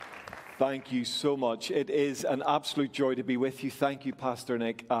Thank you so much. It is an absolute joy to be with you. Thank you, Pastor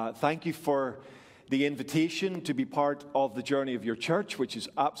Nick. Thank you for the invitation to be part of the journey of your church, which is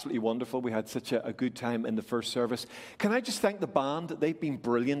absolutely wonderful. We had such a good time in the first service. Can I just thank the band? They've been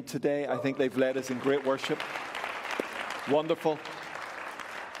brilliant today. I think they've led us in great worship. Wonderful.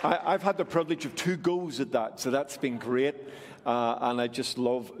 I've had the privilege of 2 goes at that, so that's been great. And I just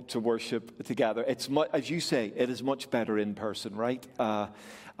love to worship together. It's as you say, it is much better in person, right?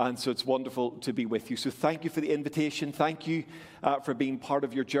 And so it's wonderful to be with you. So thank you for the invitation. Thank you for being part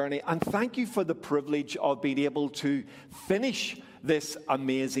of your journey. And thank you for the privilege of being able to finish this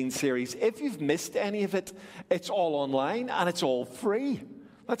amazing series. If you've missed any of it, it's all online and it's all free.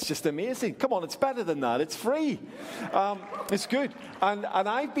 That's just amazing. Come on, it's better than that. It's free. It's good. And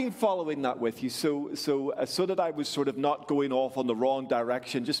I've been following that with you so that I was sort of not going off on the wrong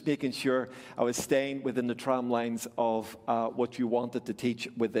direction, just making sure I was staying within the tram lines of what you wanted to teach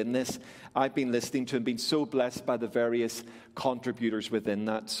within this. I've been listening to and been so blessed by the various contributors within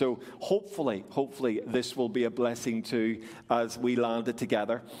that. So hopefully this will be a blessing too as we land it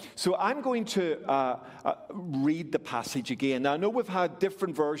together. So I'm going to read the passage again. Now I know we've had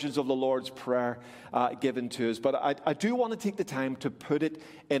different versions of the Lord's Prayer given to us, but I do want to take the time to put it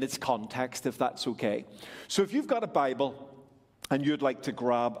in its context, if that's okay. So if you've got a Bible and you'd like to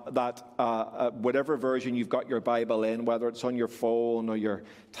grab that, whatever version you've got your Bible in, whether it's on your phone or your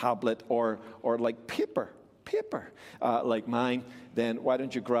tablet or like paper like mine, then why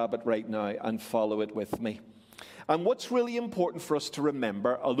don't you grab it right now and follow it with me. And what's really important for us to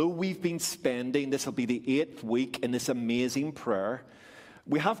remember, although we've been spending, this will be the 8th week in this amazing prayer,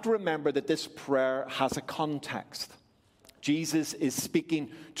 we have to remember that this prayer has a context. Jesus is speaking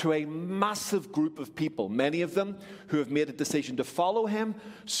to a massive group of people, many of them who have made a decision to follow him.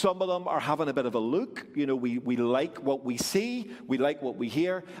 Some of them are having a bit of a look. You know, we like what we see, we like what we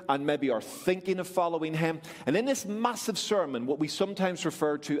hear, and maybe are thinking of following him. And in this massive sermon, what we sometimes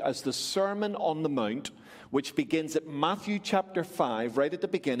refer to as the Sermon on the Mount, which begins at Matthew chapter 5, right at the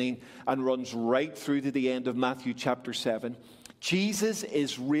beginning, and runs right through to the end of Matthew chapter 7, Jesus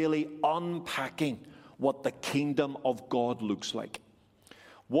is really unpacking what the kingdom of God looks like.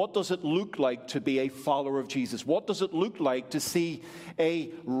 What does it look like to be a follower of Jesus? What does it look like to see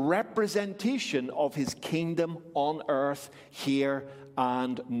a representation of his kingdom on earth here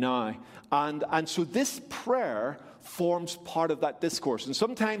and now? And so this prayer forms part of that discourse. And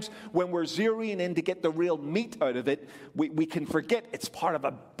sometimes when we're zeroing in to get the real meat out of it, we can forget it's part of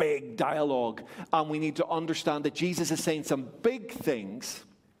a big dialogue. And we need to understand that Jesus is saying some big things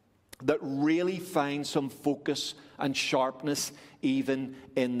that really find some focus and sharpness even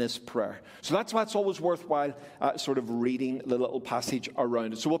in this prayer. So that's why it's always worthwhile sort of reading the little passage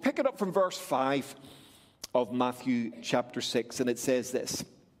around it. So we'll pick it up from verse 5 of Matthew chapter 6, and it says this: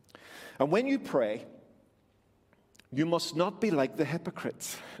 "And when you pray, you must not be like the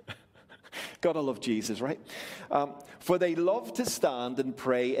hypocrites." Gotta love Jesus, right? "For they love to stand and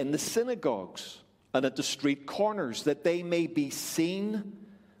pray in the synagogues and at the street corners, that they may be seen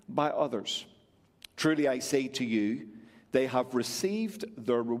by others. Truly I say to you, they have received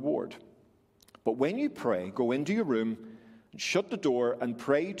their reward. But when you pray, go into your room, shut the door, and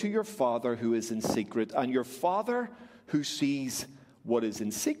pray to your Father who is in secret, and your Father who sees what is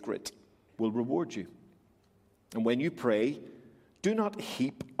in secret will reward you. And when you pray, do not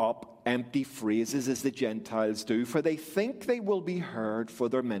heap up empty phrases as the Gentiles do, for they think they will be heard for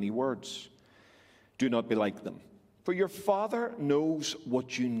their many words. Do not be like them. For your Father knows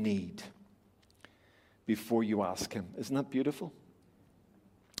what you need before you ask him." Isn't that beautiful?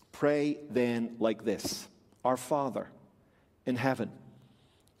 "Pray then like this: Our Father in heaven,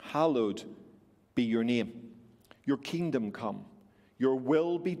 hallowed be your name. Your kingdom come. Your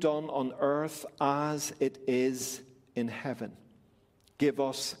will be done on earth as it is in heaven. Give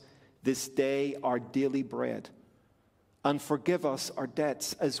us this day our daily bread, and forgive us our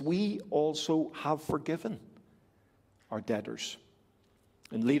debts as we also have forgiven our debtors.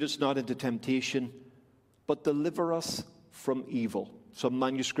 And lead us not into temptation, but deliver us from evil." Some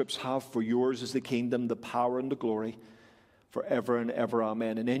manuscripts have, "For yours is the kingdom, the power, and the glory, forever and ever.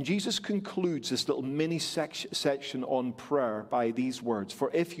 Amen." And then Jesus concludes this little mini section on prayer by these words: "For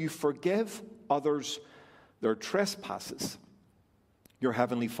if you forgive others their trespasses, your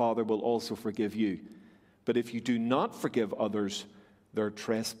heavenly Father will also forgive you. But if you do not forgive others their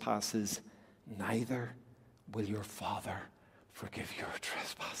trespasses, neither will your Father forgive your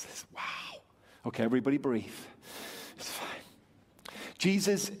trespasses." Wow. Okay, everybody breathe. It's fine.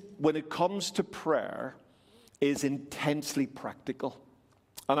 Jesus, when it comes to prayer, is intensely practical.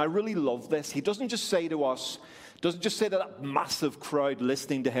 And I really love this. He doesn't just say to us Doesn't just say to that massive crowd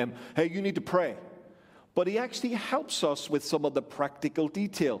listening to him, hey, you need to pray. But he actually helps us with some of the practical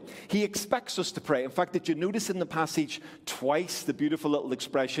detail. He expects us to pray. In fact, did you notice in the passage twice the beautiful little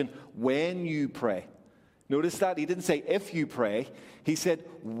expression, when you pray? Notice that? He didn't say if you pray. He said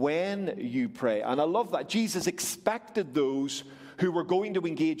when you pray. And I love that. Jesus expected those who were going to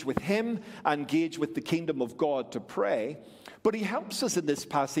engage with him, engage with the kingdom of God to pray. But he helps us in this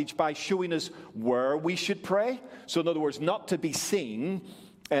passage by showing us where we should pray. So in other words, not to be seen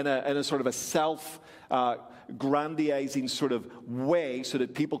in a sort of a self-grandizing sort of way so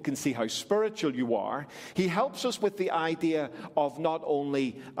that people can see how spiritual you are. He helps us with the idea of not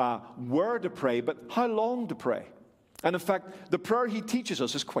only where to pray, but how long to pray. And in fact, the prayer he teaches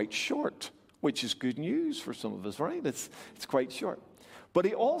us is quite short, which is good news for some of us, right? It's quite short. But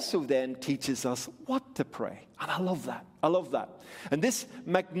he also then teaches us what to pray. And I love that. I love that. And this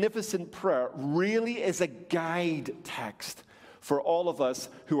magnificent prayer really is a guide text for all of us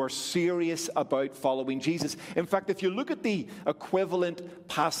who are serious about following Jesus. In fact, if you look at the equivalent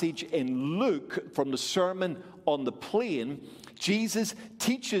passage in Luke from the Sermon on the Plain, Jesus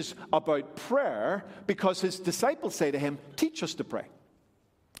teaches about prayer because his disciples say to him, teach us to pray.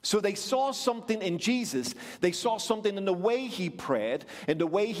 So they saw something in Jesus, they saw something in the way he prayed, in the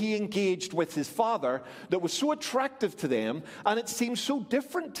way he engaged with his Father that was so attractive to them, and it seemed so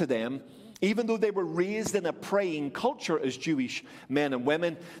different to them, even though they were raised in a praying culture as Jewish men and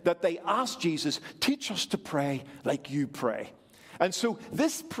women, that they asked Jesus, teach us to pray like you pray. And so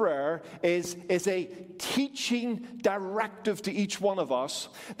this prayer is a teaching directive to each one of us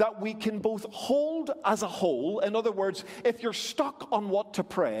that we can both hold as a whole. In other words, if you're stuck on what to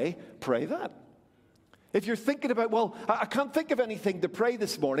pray, pray that. If you're thinking about, well, I can't think of anything to pray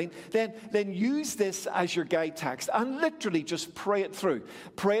this morning, then use this as your guide text and literally just pray it through.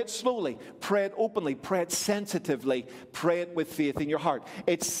 Pray it slowly, pray it openly, pray it sensitively, pray it with faith in your heart.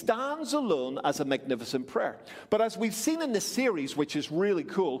 It stands alone as a magnificent prayer. But as we've seen in this series, which is really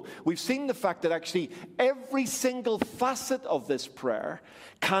cool, we've seen the fact that actually every single facet of this prayer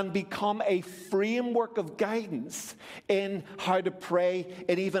can become a framework of guidance in how to pray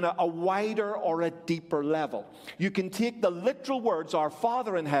in even a wider or a deeper level. You can take the literal words, our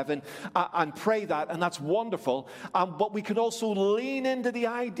Father in heaven, and pray that, and that's wonderful. But we can also lean into the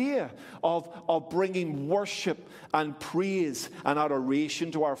idea of bringing worship and praise and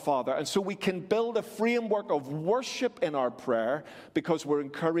adoration to our Father. And so we can build a framework of worship in our prayer because we're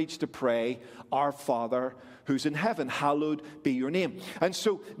encouraged to pray, our Father who's in heaven, hallowed be your name. And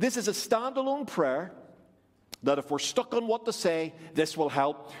so this is a standalone prayer that if we're stuck on what to say, this will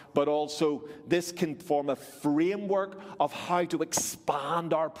help, but also this can form a framework of how to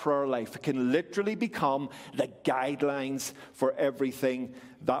expand our prayer life. It can literally become the guidelines for everything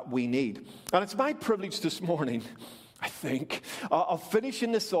that we need. And it's my privilege this morning, I think, of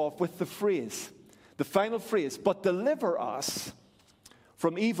finishing this off with the phrase, the final phrase, but deliver us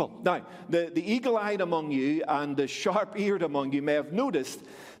from evil. Now, the eagle-eyed among you and the sharp-eared among you may have noticed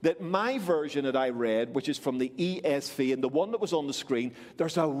that my version that I read, which is from the ESV, and the one that was on the screen,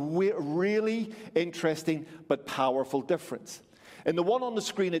 there's a really interesting but powerful difference. In the one on the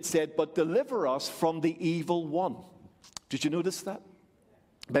screen it said, but deliver us from the evil one. Did you notice that?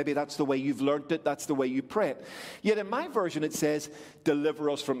 Maybe that's the way you've learned it, that's the way you pray it. Yet in my version it says, deliver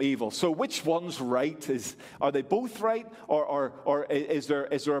us from evil. So which one's right? Are they both right? Or is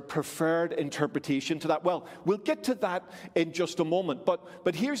there a preferred interpretation to that? Well, we'll get to that in just a moment.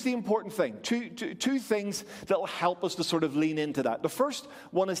 But here's the important thing. Two things that will help us to sort of lean into that. The first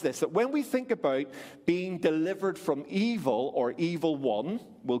one is this, that when we think about being delivered from evil or evil one,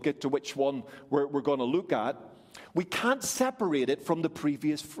 we'll get to which one we're going to look at, we can't separate it from the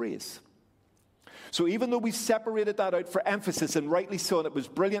previous phrase. So even though we separated that out for emphasis, and rightly so, and it was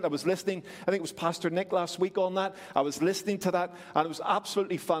brilliant, I was listening, I think it was Pastor Nick last week on that, I was listening to that, and it was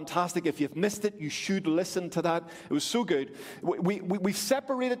absolutely fantastic. If you've missed it, you should listen to that. It was so good. We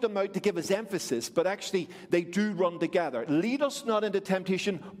separated them out to give us emphasis, but actually they do run together. Lead us not into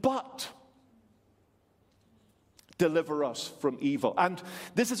temptation, but deliver us from evil. And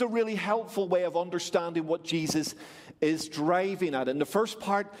this is a really helpful way of understanding what Jesus is driving at. In the first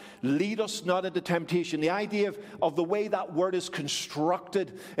part, lead us not into temptation. The idea of the way that word is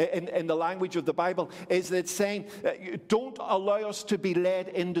constructed in the language of the Bible is that it's saying, don't allow us to be led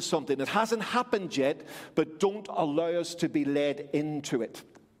into something. It hasn't happened yet, but don't allow us to be led into it.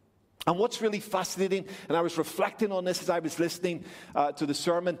 And what's really fascinating, and I was reflecting on this as I was listening to the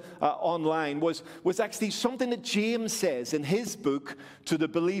sermon online, was actually something that James says in his book to the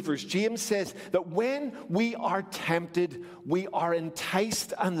believers. James says that when we are tempted, we are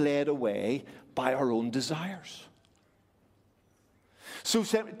enticed and led away by our own desires. So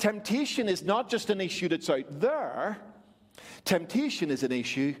temptation is not just an issue that's out there. Temptation is an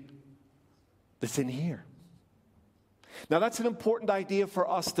issue that's in here. Now, that's an important idea for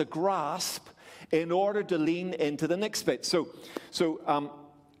us to grasp in order to lean into the next bit. There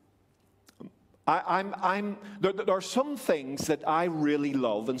are some things that I really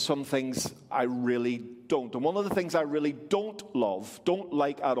love and some things I really don't. And one of the things I really don't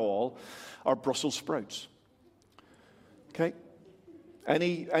like at all, are Brussels sprouts. Okay?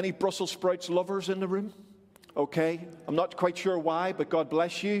 Any Brussels sprouts lovers in the room? Okay, I'm not quite sure why, but God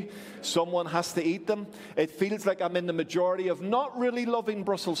bless you. Someone has to eat them. It feels like I'm in the majority of not really loving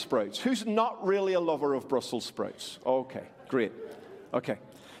Brussels sprouts. Who's not really a lover of Brussels sprouts? Okay, great. Okay.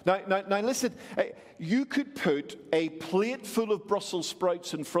 Now listen, you could put a plate full of Brussels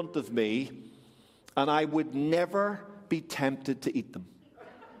sprouts in front of me, and I would never be tempted to eat them.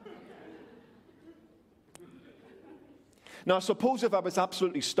 Now, suppose if I was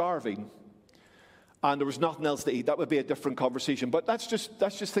absolutely starving, and there was nothing else to eat, that would be a different conversation. But let's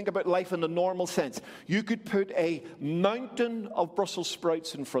just think about life in a normal sense. You could put a mountain of Brussels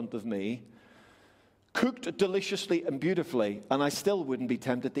sprouts in front of me, cooked deliciously and beautifully, and I still wouldn't be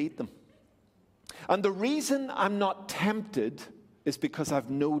tempted to eat them. And the reason I'm not tempted is because I've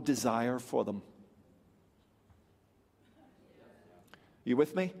no desire for them. You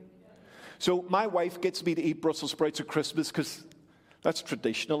with me? So my wife gets me to eat Brussels sprouts at Christmas because that's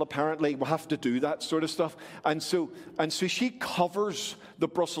traditional, apparently. We'll have to do that sort of stuff. And so she covers the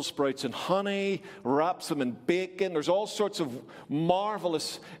Brussels sprouts in honey, wraps them in bacon. There's all sorts of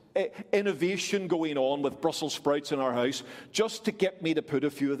marvelous innovation going on with Brussels sprouts in our house just to get me to put a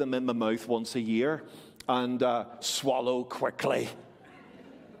few of them in my mouth once a year and swallow quickly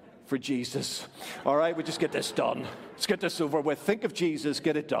for Jesus. All right, we just get this done. Let's get this over with. Think of Jesus,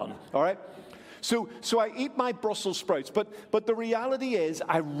 get it done. All right? So I eat my Brussels sprouts, but the reality is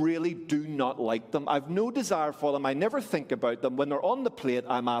I really do not like them. I've no desire for them. I never think about them. When they're on the plate,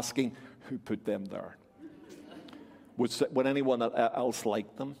 I'm asking, who put them there? Would anyone else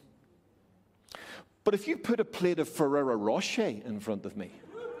like them? But if you put a plate of Ferrero Rocher in front of me,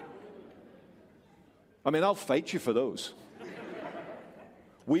 I mean, I'll fight you for those.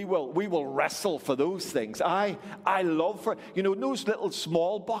 We will wrestle for those things. I love those little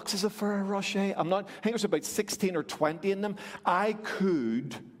small boxes of Ferrero Rocher. I think there's about 16 or 20 in them. I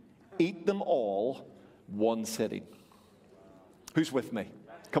could eat them all one sitting. Who's with me?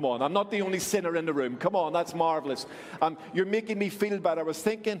 Come on, I'm not the only sinner in the room. Come on, that's marvelous. You're making me feel bad. I was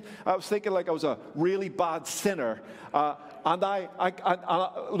thinking like I was a really bad sinner, and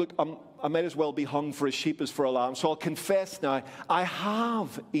look, I might as well be hung for a sheep as for a lamb. So I'll confess now, I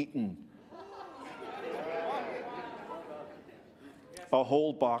have eaten a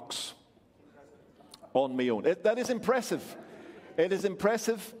whole box on my own. That is impressive. It is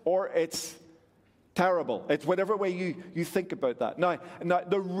impressive, or it's terrible. It's whatever way you think about that. Now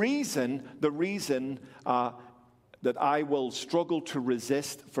the reason that I will struggle to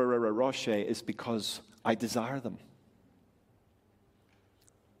resist Ferrero Rocher is because I desire them.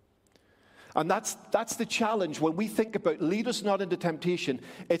 And that's the challenge when we think about lead us not into temptation.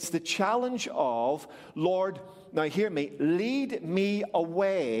 It's the challenge of, Lord, now hear me, lead me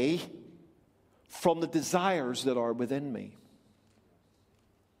away from the desires that are within me.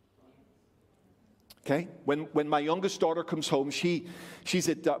 Okay? When my youngest daughter comes home, she's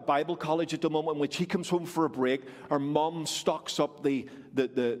at Bible college at the moment. When she comes home for a break, her mom stocks up the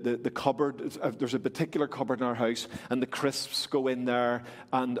cupboard. There's a particular cupboard in our house, and the crisps go in there,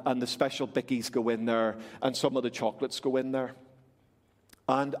 and the special bickies go in there, and some of the chocolates go in there.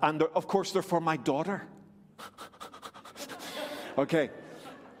 And of course, they're for my daughter. Okay.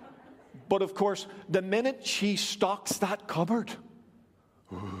 But of course, the minute she stocks that cupboard,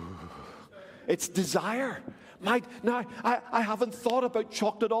 it's desire. Now, I haven't thought about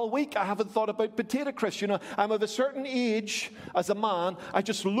chocolate all week. I haven't thought about potato crisps. I'm of a certain age as a man. I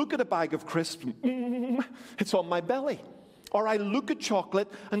just look at a bag of crisps, it's on my belly. Or I look at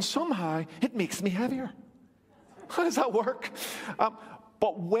chocolate, and somehow it makes me heavier. How does that work?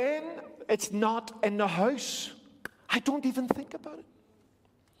 But when it's not in the house, I don't even think about it.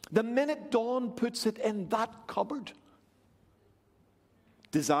 The minute Dawn puts it in that cupboard,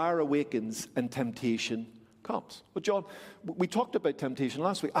 desire awakens and temptation comes. Well, John, we talked about temptation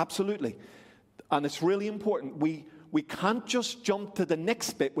last week. Absolutely. And it's really important. We can't just jump to the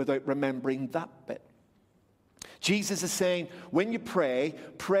next bit without remembering that bit. Jesus is saying, when you pray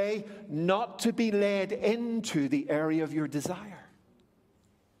not to be led into the area of your desire,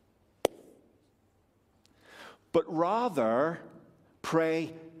 but rather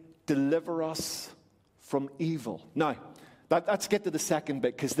pray, deliver us from evil. Now, let's get to the second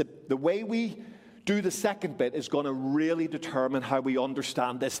bit, because the way we do the second bit is going to really determine how we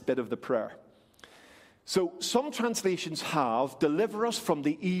understand this bit of the prayer. So some translations have, deliver us from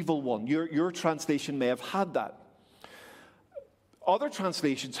the evil one. Your translation may have had that. Other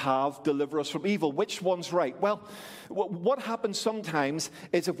translations have, deliver us from evil. Which one's right? Well, what happens sometimes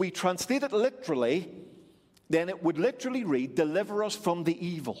is if we translate it literally, then it would literally read, deliver us from the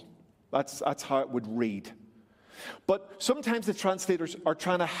evil. That's how it would read. But sometimes the translators are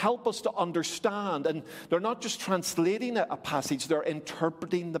trying to help us to understand, and they're not just translating a passage, they're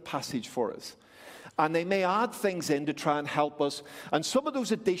interpreting the passage for us. And they may add things in to try and help us. And some of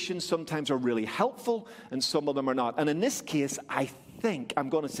those additions sometimes are really helpful, and some of them are not. And in this case, I think, I'm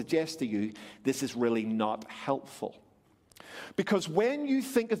going to suggest to you, this is really not helpful. Because when you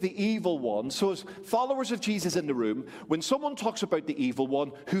think of the evil one, so as followers of Jesus in the room, when someone talks about the evil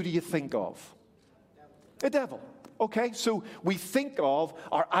one, who do you think of? The devil. Okay, so we think of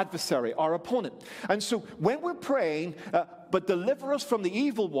our adversary, our opponent. And so when we're praying, but deliver us from the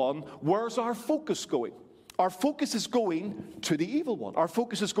evil one, where's our focus going? Our focus is going to the evil one. Our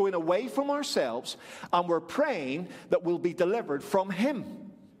focus is going away from ourselves, and we're praying that we'll be delivered from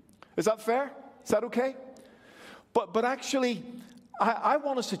him. Is that fair? Is that okay? But actually, I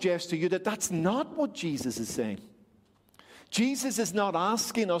want to suggest to you that that's not what Jesus is saying. Jesus is not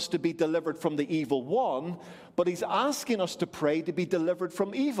asking us to be delivered from the evil one, but he's asking us to pray to be delivered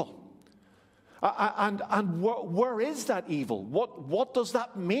from evil. And where is that evil? What does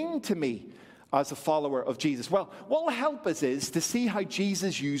that mean to me as a follower of Jesus? Well, what will help us is to see how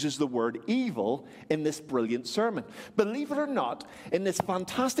Jesus uses the word evil in this brilliant sermon. Believe it or not, in this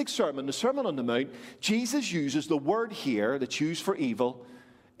fantastic sermon, the Sermon on the Mount, Jesus uses the word here that's used for evil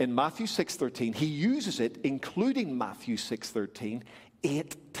in Matthew 6:13. He uses it, including Matthew 6:13,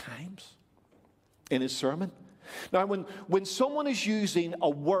 8 times in his sermon. Now, when someone is using a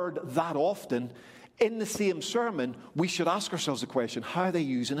word that often in the same sermon, we should ask ourselves the question, how are they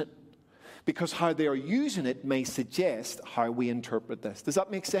using it? Because how they are using it may suggest how we interpret this. Does that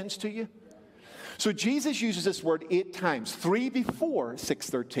make sense to you? So Jesus uses this word 8 times, 3 before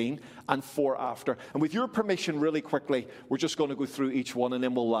 6:13 and 4 after. And with your permission, really quickly, we're just going to go through each one and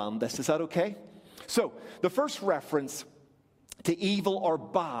then we'll land this. Is that okay? So the first reference to evil or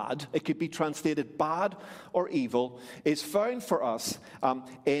bad, it could be translated bad or evil, is found for us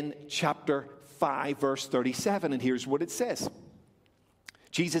in chapter 5, verse 37. And here's what it says.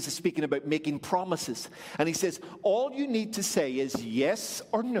 Jesus is speaking about making promises. And he says, all you need to say is yes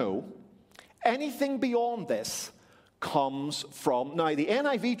or no. Anything beyond this comes from, now the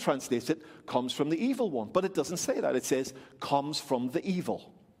NIV translates it, comes from the evil one. But it doesn't say that. It says, comes from the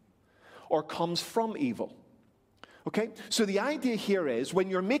evil. Or comes from evil. Okay? So the idea here is, when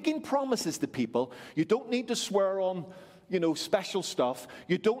you're making promises to people, you don't need to swear on, special stuff.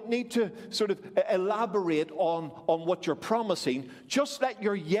 You don't need to sort of elaborate on what you're promising. Just let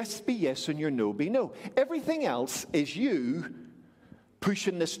your yes be yes and your no be no. Everything else is you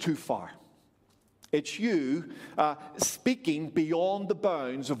pushing this too far. It's you speaking beyond the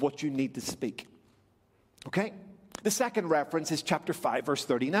bounds of what you need to speak. Okay? The second reference is chapter 5, verse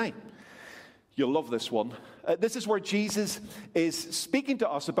 39. You'll love this one. This is where Jesus is speaking to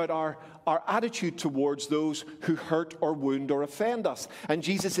us about our attitude towards those who hurt or wound or offend us. And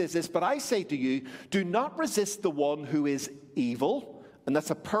Jesus says this, but I say to you, do not resist the one who is evil. And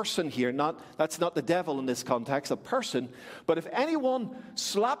that's a person here, that's not the devil in this context, a person. But if anyone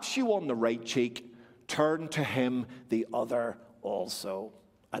slaps you on the right cheek, turn to him the other also.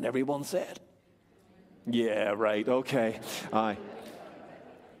 And everyone said, yeah, right, okay. Aye.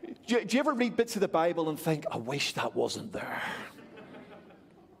 Do you ever read bits of the Bible and think, I wish that wasn't there?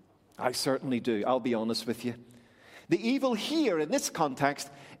 I certainly do, I'll be honest with you. The evil here in this context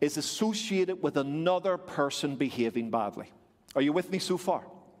is associated with another person behaving badly. Are you with me so far?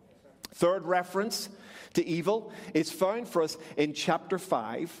 Third reference to evil is found for us in chapter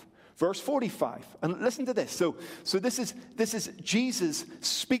 5, verse 45. And listen to this. So this is Jesus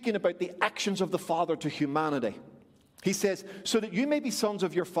speaking about the actions of the Father to humanity. He says, so that you may be sons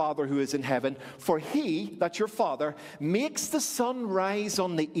of your Father who is in heaven, for he, that's your Father, makes the sun rise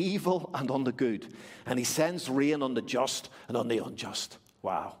on the evil and on the good, and he sends rain on the just and on the unjust.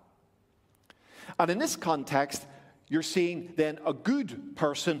 Wow. And in this context, you're seeing then a good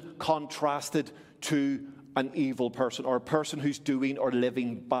person contrasted to an evil person, or a person who's doing or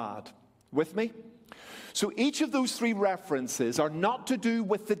living bad. With me? So each of those 3 references are not to do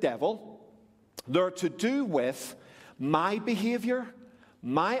with the devil. They're to do with my behavior,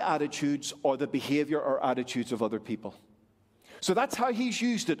 my attitudes, or the behavior or attitudes of other people. So that's how he's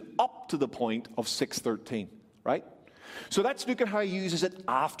used it up to the point of 6:13, right? So let's look at how he uses it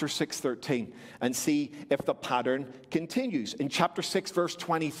after 6:13 and see if the pattern continues. In chapter 6, verse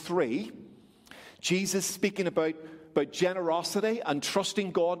 23, Jesus speaking about generosity and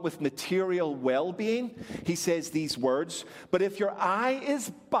trusting God with material well-being, he says these words, "But if your eye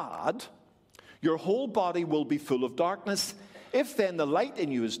is bad, your whole body will be full of darkness. If then the light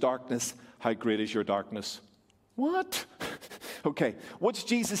in you is darkness, how great is your darkness?" What? Okay, what's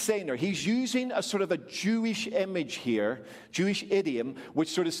Jesus saying there? He's using a sort of a Jewish image here, Jewish idiom, which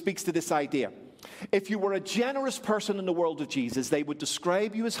sort of speaks to this idea. If you were a generous person in the world of Jesus, they would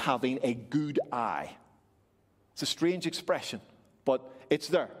describe you as having a good eye. It's a strange expression, but it's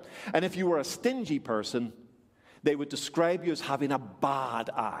there. And if you were a stingy person, they would describe you as having a bad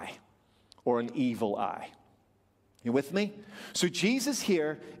eye or an evil eye. You with me? So Jesus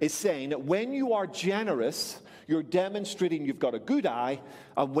here is saying that when you are generous, you're demonstrating you've got a good eye,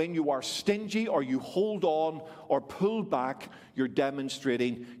 and when you are stingy or you hold on or pull back, you're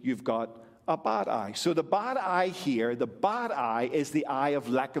demonstrating you've got a bad eye. So the bad eye here, the bad eye is the eye of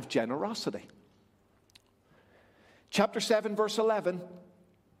lack of generosity. Chapter 7, verse 11,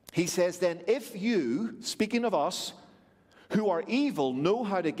 he says then, "If you," speaking of us, "who are evil, know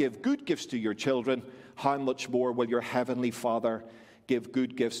how to give good gifts to your children, how much more will your heavenly Father give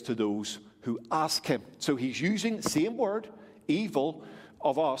good gifts to those who ask him?" So he's using the same word, evil,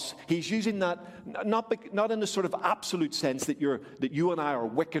 of us. He's using that not in the sort of absolute sense that you and I are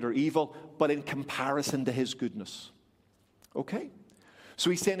wicked or evil, but in comparison to his goodness. Okay? So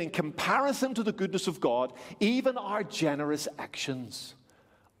he's saying in comparison to the goodness of God, even our generous actions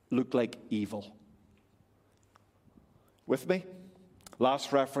look like evil. With me?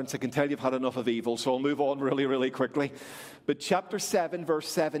 Last reference. I can tell you've had enough of evil, so I'll move on really, really quickly. But chapter 7, verse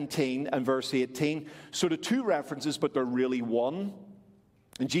 17 and verse 18, sort of two references, but they're really one.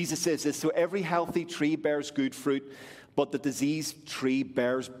 And Jesus says this, "So every healthy tree bears good fruit, but the diseased tree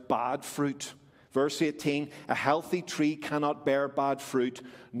bears bad fruit." Verse 18, "A healthy tree cannot bear bad fruit,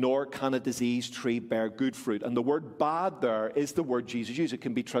 nor can a diseased tree bear good fruit." And the word bad there is the word Jesus used. It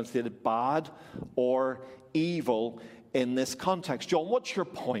can be translated bad or evil in this context. John, what's your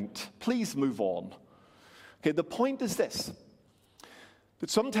point? Please move on. Okay, the point is this, that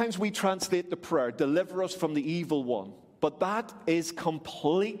sometimes we translate the prayer, "Deliver us from the evil one," but that is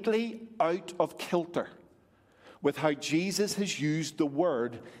completely out of kilter with how Jesus has used the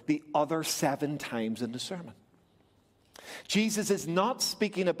word the other 7 times in the sermon. Jesus is not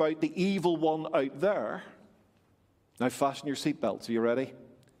speaking about the evil one out there. Now fasten your seatbelts. Are you ready?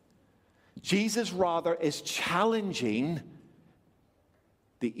 Jesus rather is challenging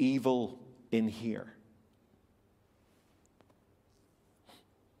the evil in here.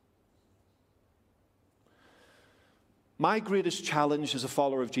 My greatest challenge as a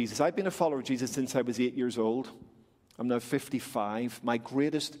follower of Jesus, I've been a follower of Jesus since I was 8 years old. I'm now 55. My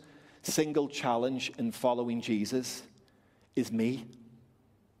greatest single challenge in following Jesus is me.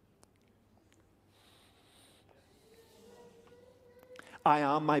 I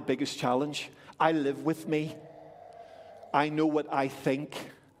am my biggest challenge. I live with me. I know what I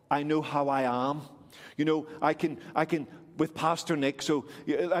think. I know how I am. You know, I can with Pastor Nick, so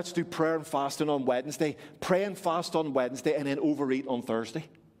let's do prayer and fasting on Wednesday. Pray and fast on Wednesday and then overeat on Thursday.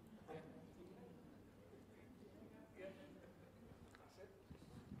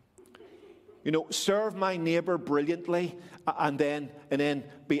 You know, serve my neighbor brilliantly and then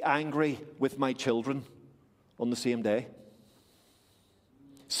be angry with my children on the same day.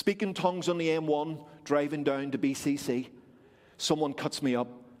 Speak in tongues on the M1, driving down to BCC. Someone cuts me up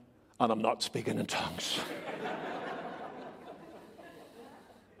and I'm not speaking in tongues.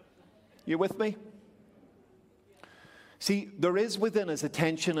 You with me? See, there is within us a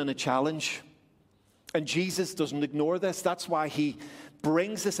tension and a challenge. And Jesus doesn't ignore this. That's why he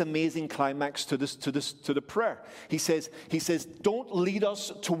brings this amazing climax to the prayer. He says, "Don't lead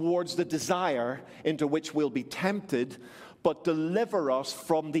us towards the desire into which we'll be tempted, but deliver us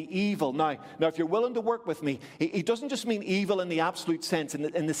from the evil." Now, if you're willing to work with me, he doesn't just mean evil in the absolute sense,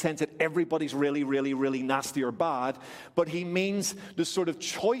 in the sense that everybody's really, really, really nasty or bad, but he means the sort of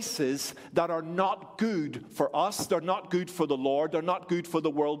choices that are not good for us, they're not good for the Lord, they're not good for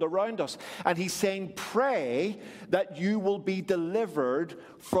the world around us. And he's saying, pray that you will be delivered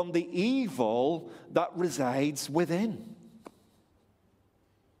from the evil that resides within.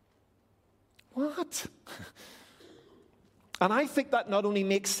 What? And I think that not only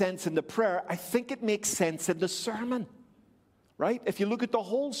makes sense in the prayer, I think it makes sense in the sermon, right? If you look at the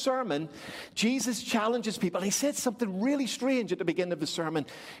whole sermon, Jesus challenges people. He said something really strange at the beginning of the sermon.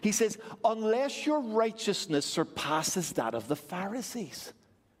 He says, "Unless your righteousness surpasses that of the Pharisees."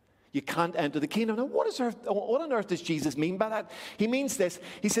 You can't enter the kingdom. Now, what on earth does Jesus mean by that? He means this.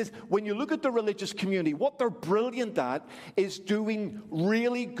 He says, when you look at the religious community, what they're brilliant at is doing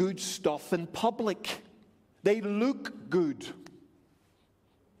really good stuff in public. They look good.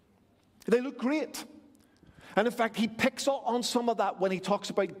 They look great. And in fact, he picks up on some of that when he talks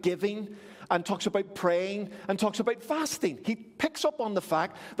about giving and talks about praying and talks about fasting. He picks up on the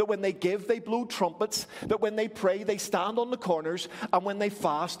fact that when they give, they blow trumpets, that when they pray, they stand on the corners, and when they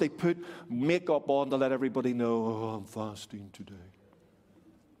fast, they put makeup on to let everybody know, oh, I'm fasting today.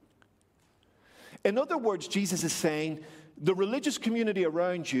 In other words, Jesus is saying, the religious community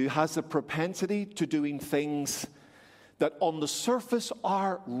around you has a propensity to doing things that on the surface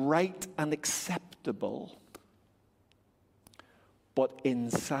are right and acceptable, but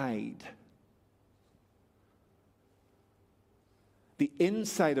inside, the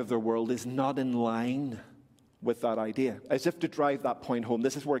inside of their world is not in line with that idea. As if to drive that point home,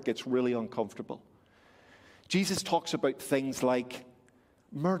 this is where it gets really uncomfortable. Jesus talks about things like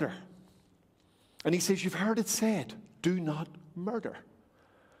murder. And he says, you've heard it said, do not murder.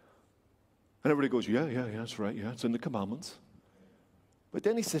 And everybody goes, yeah, that's right, yeah, it's in the commandments. But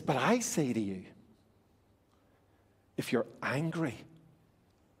then he says, but I say to you, if you're angry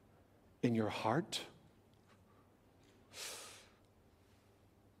in your heart,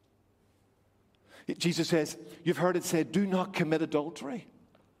 Jesus says, you've heard it said, do not commit adultery.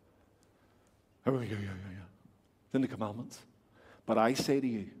 Oh, yeah. It's in the commandments. But I say to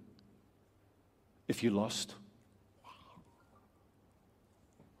you, if you lust,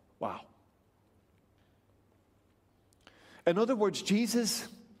 wow. In other words, Jesus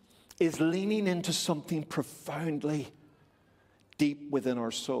is leaning into something profoundly deep within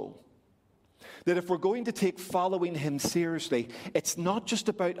our soul. That if we're going to take following him seriously, it's not just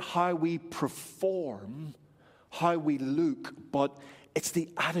about how we perform, how we look, but it's the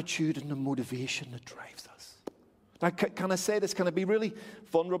attitude and the motivation that drives us. Now, can I say this? Can I be really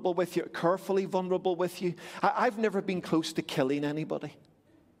vulnerable with you, carefully vulnerable with you? I've never been close to killing anybody.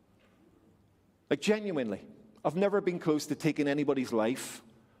 Like, genuinely. I've never been close to taking anybody's life,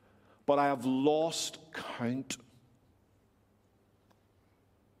 but I have lost count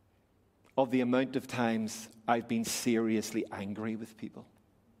of the amount of times I've been seriously angry with people.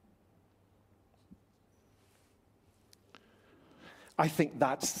 I think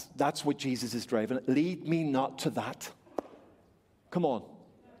that's what Jesus is driving at. Lead me not to that. Come on.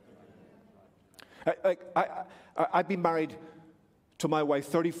 I've been married to my wife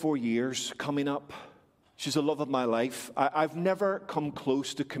 34 years coming up. She's the love of my life. I've never come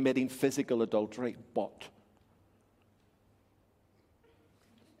close to committing physical adultery, but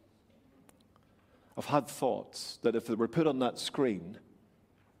I've had thoughts that if they were put on that screen,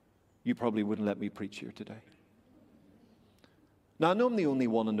 you probably wouldn't let me preach here today. Now, I know I'm the only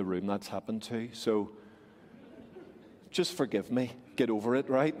one in the room that's happened to, so just forgive me. Get over it,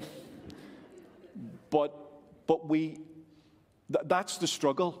 right? But that's the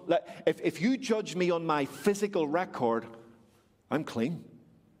struggle. If you judge me on my physical record, I'm clean.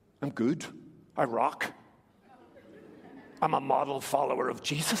 I'm good. I rock. I'm a model follower of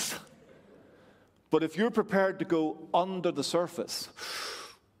Jesus. But if you're prepared to go under the surface,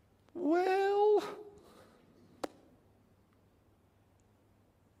 well,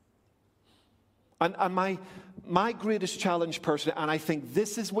 and my greatest challenge personally, and I think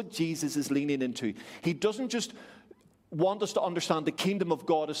this is what Jesus is leaning into. He doesn't just want us to understand the kingdom of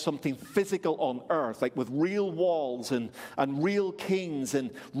God as something physical on earth, like with real walls and real kings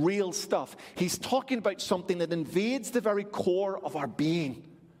and real stuff. He's talking about something that invades the very core of our being,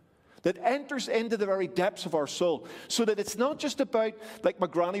 that enters into the very depths of our soul, so that it's not just about, like my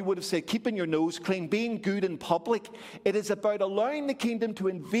granny would have said, keeping your nose clean, being good in public. It is about allowing the kingdom to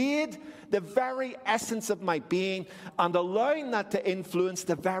invade the very essence of my being and allowing that to influence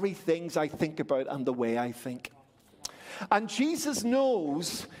the very things I think about and the way I think. And Jesus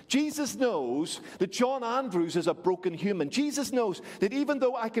knows that John Andrews is a broken human. Jesus knows that even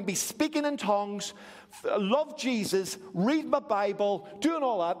though I can be speaking in tongues, love Jesus, read my Bible, doing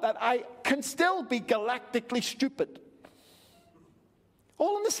all that I can still be galactically stupid.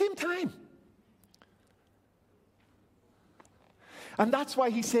 All in the same time. And that's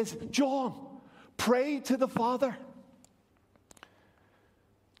why he says, John, pray to the Father.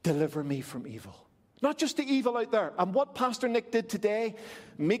 Deliver me from evil. Not just the evil out there. And what Pastor Nick did today,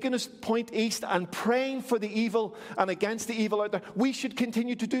 making us point east and praying for the evil and against the evil out there, we should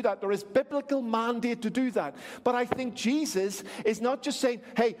continue to do that. There is biblical mandate to do that. But I think Jesus is not just saying,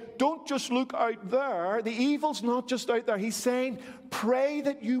 hey, don't just look out there. The evil's not just out there. He's saying, pray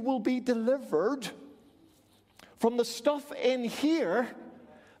that you will be delivered from the stuff in here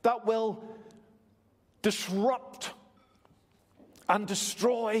that will disrupt and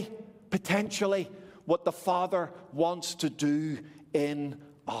destroy, potentially, what the Father wants to do in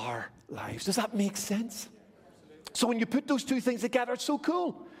our lives. Does that make sense? So when you put those two things together, it's so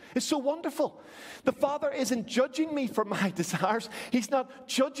cool. It's so wonderful. The Father isn't judging me for my desires. He's not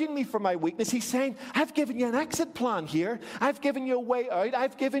judging me for my weakness. He's saying, I've given you an exit plan here. I've given you a way out.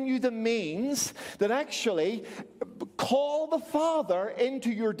 I've given you the means that actually call the Father into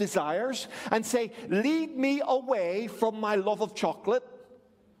your desires and say, lead me away from my love of chocolate.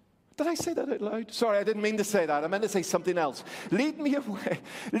 Did I say that out loud? Sorry, I didn't mean to say that. I meant to say something else. Lead me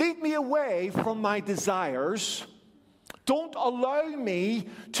away from my desires. Don't allow me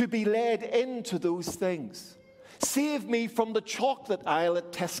to be led into those things. Save me from the chocolate aisle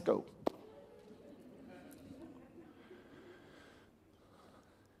at Tesco.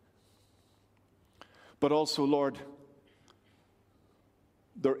 But also, Lord,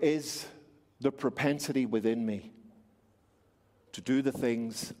 there is the propensity within me to do the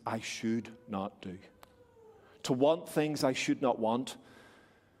things I should not do, to want things I should not want,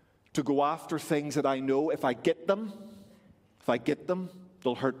 to go after things that I know if I get them,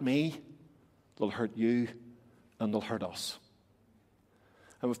 they'll hurt me, they'll hurt you, and they'll hurt us.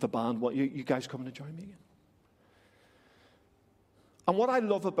 And with the band, you guys coming to join me again? And what I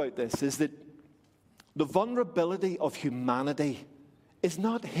love about this is that the vulnerability of humanity is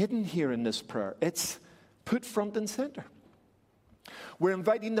not hidden here in this prayer. It's put front and center. We're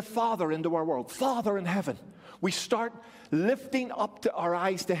inviting the Father into our world. Father in heaven. We start lifting up our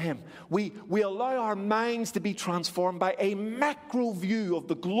eyes to Him. We allow our minds to be transformed by a macro view of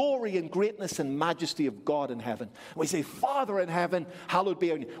the glory and greatness and majesty of God in heaven. We say, Father in heaven, hallowed be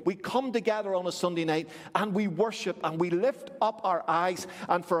your name. We come together on a Sunday night and we worship and we lift up our eyes,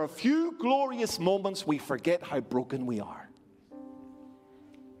 and for a few glorious moments we forget how broken we are.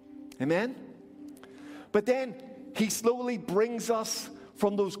 Amen? But then He slowly brings us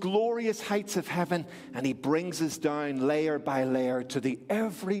from those glorious heights of heaven, and He brings us down layer by layer to the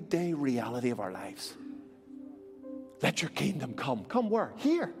everyday reality of our lives. Let your kingdom come. Come where?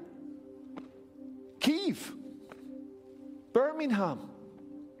 Here. Kyiv. Birmingham.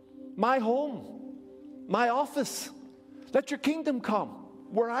 My home. My office. Let your kingdom come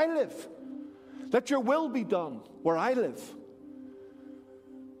where I live. Let your will be done where I live.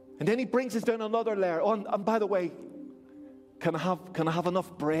 And then He brings us down another layer. Oh, and by the way, can I have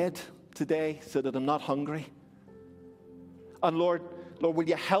enough bread today so that I'm not hungry? And Lord, will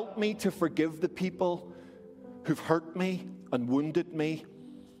you help me to forgive the people who've hurt me and wounded me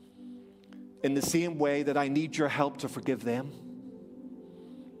in the same way that I need your help to forgive them?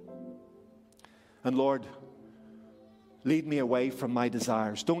 And Lord, lead me away from my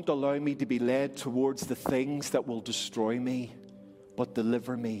desires. Don't allow me to be led towards the things that will destroy me, but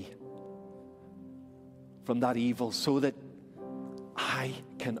deliver me from that evil so that I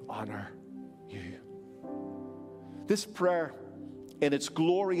can honor you. This prayer, in its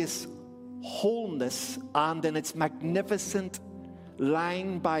glorious wholeness and in its magnificent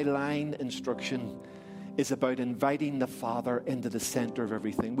line-by-line instruction, is about inviting the Father into the center of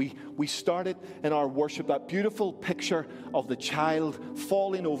everything. We started in our worship that beautiful picture of the child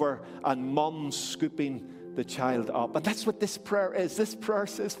falling over and mum scooping the child up. And that's what this prayer is. This prayer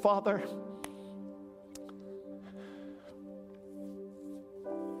says, Father,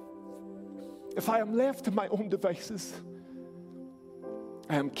 if I am left to my own devices,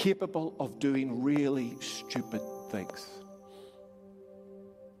 I am capable of doing really stupid things.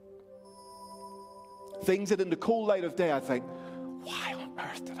 Things that in the cold light of day I think, why on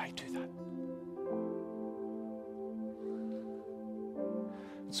earth did I do that?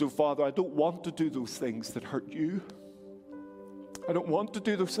 So, Father, I don't want to do those things that hurt you. I don't want to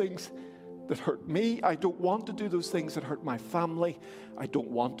do those things that hurt me. I don't want to do those things that hurt my family. I don't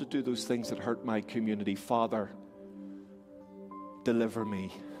want to do those things that hurt my community. Father, deliver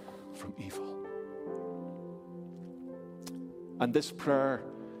me from evil. And this prayer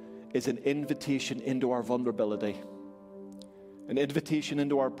is an invitation into our vulnerability, an invitation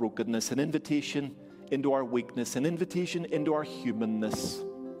into our brokenness, an invitation into our weakness, an invitation into our humanness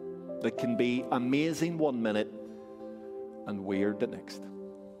that can be amazing one minute and weird the next.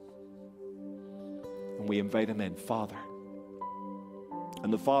 And we invite Him in, Father.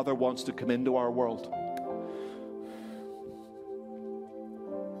 And the Father wants to come into our world.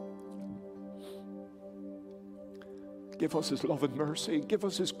 Give us His love and mercy. Give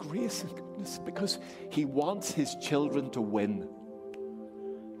us His grace and goodness, because He wants His children to win.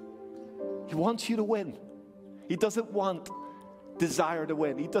 He wants you to win. He doesn't want desire to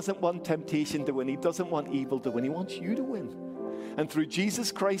win. He doesn't want temptation to win. He doesn't want evil to win. He wants you to win. And through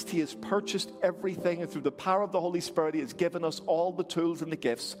Jesus Christ, he has purchased everything. And through the power of the Holy Spirit, he has given us all the tools and the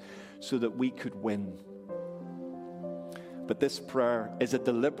gifts so that we could win. But this prayer is a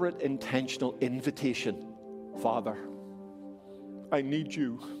deliberate, intentional invitation. Father, I need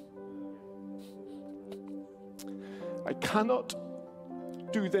you. I cannot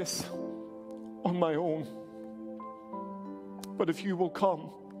do this on my own. But if you will come,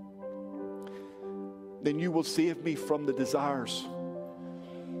 then you will save me from the desires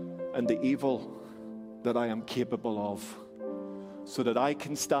and the evil that I am capable of, so that I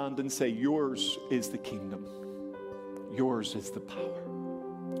can stand and say, yours is the kingdom, yours is the power,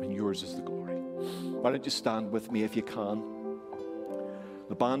 and yours is the glory. Why don't you stand with me if you can?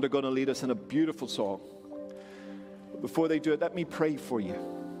 The band are going to lead us in a beautiful song. But before they do it, let me pray for you.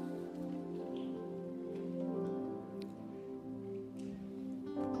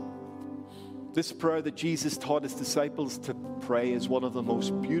 This prayer that Jesus taught his disciples to pray is one of the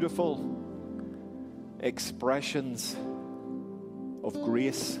most beautiful expressions of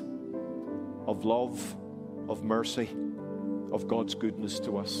grace, of love, of mercy, of God's goodness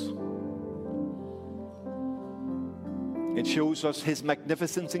to us. It shows us his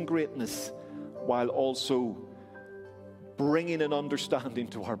magnificence and greatness, while also bringing an understanding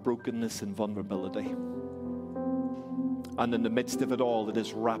to our brokenness and vulnerability. And in the midst of it all, it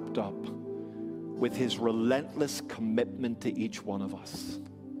is wrapped up with his relentless commitment to each one of us.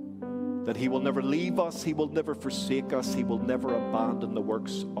 That he will never leave us, he will never forsake us, he will never abandon the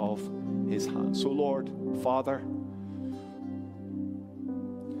works of his hand. So Lord, Father,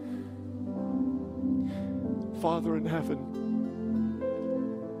 Father in heaven,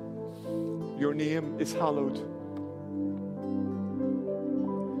 your name is hallowed.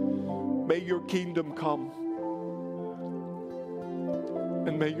 May your kingdom come,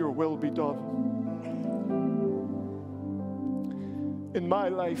 and may your will be done in my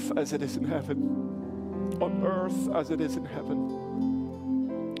life as it is in heaven, on earth as it is in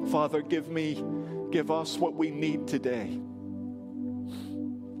heaven. Father, give us what we need today.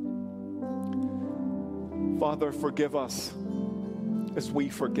 Father, forgive us as we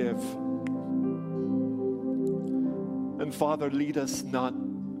forgive. And Father, lead us not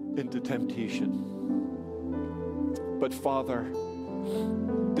into temptation, but Father,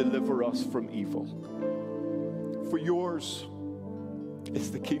 deliver us from evil. For yours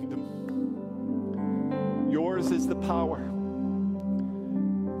is the kingdom. Yours is the power.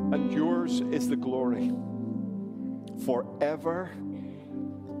 And yours is the glory. Forever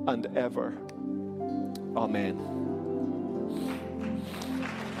and ever. Amen.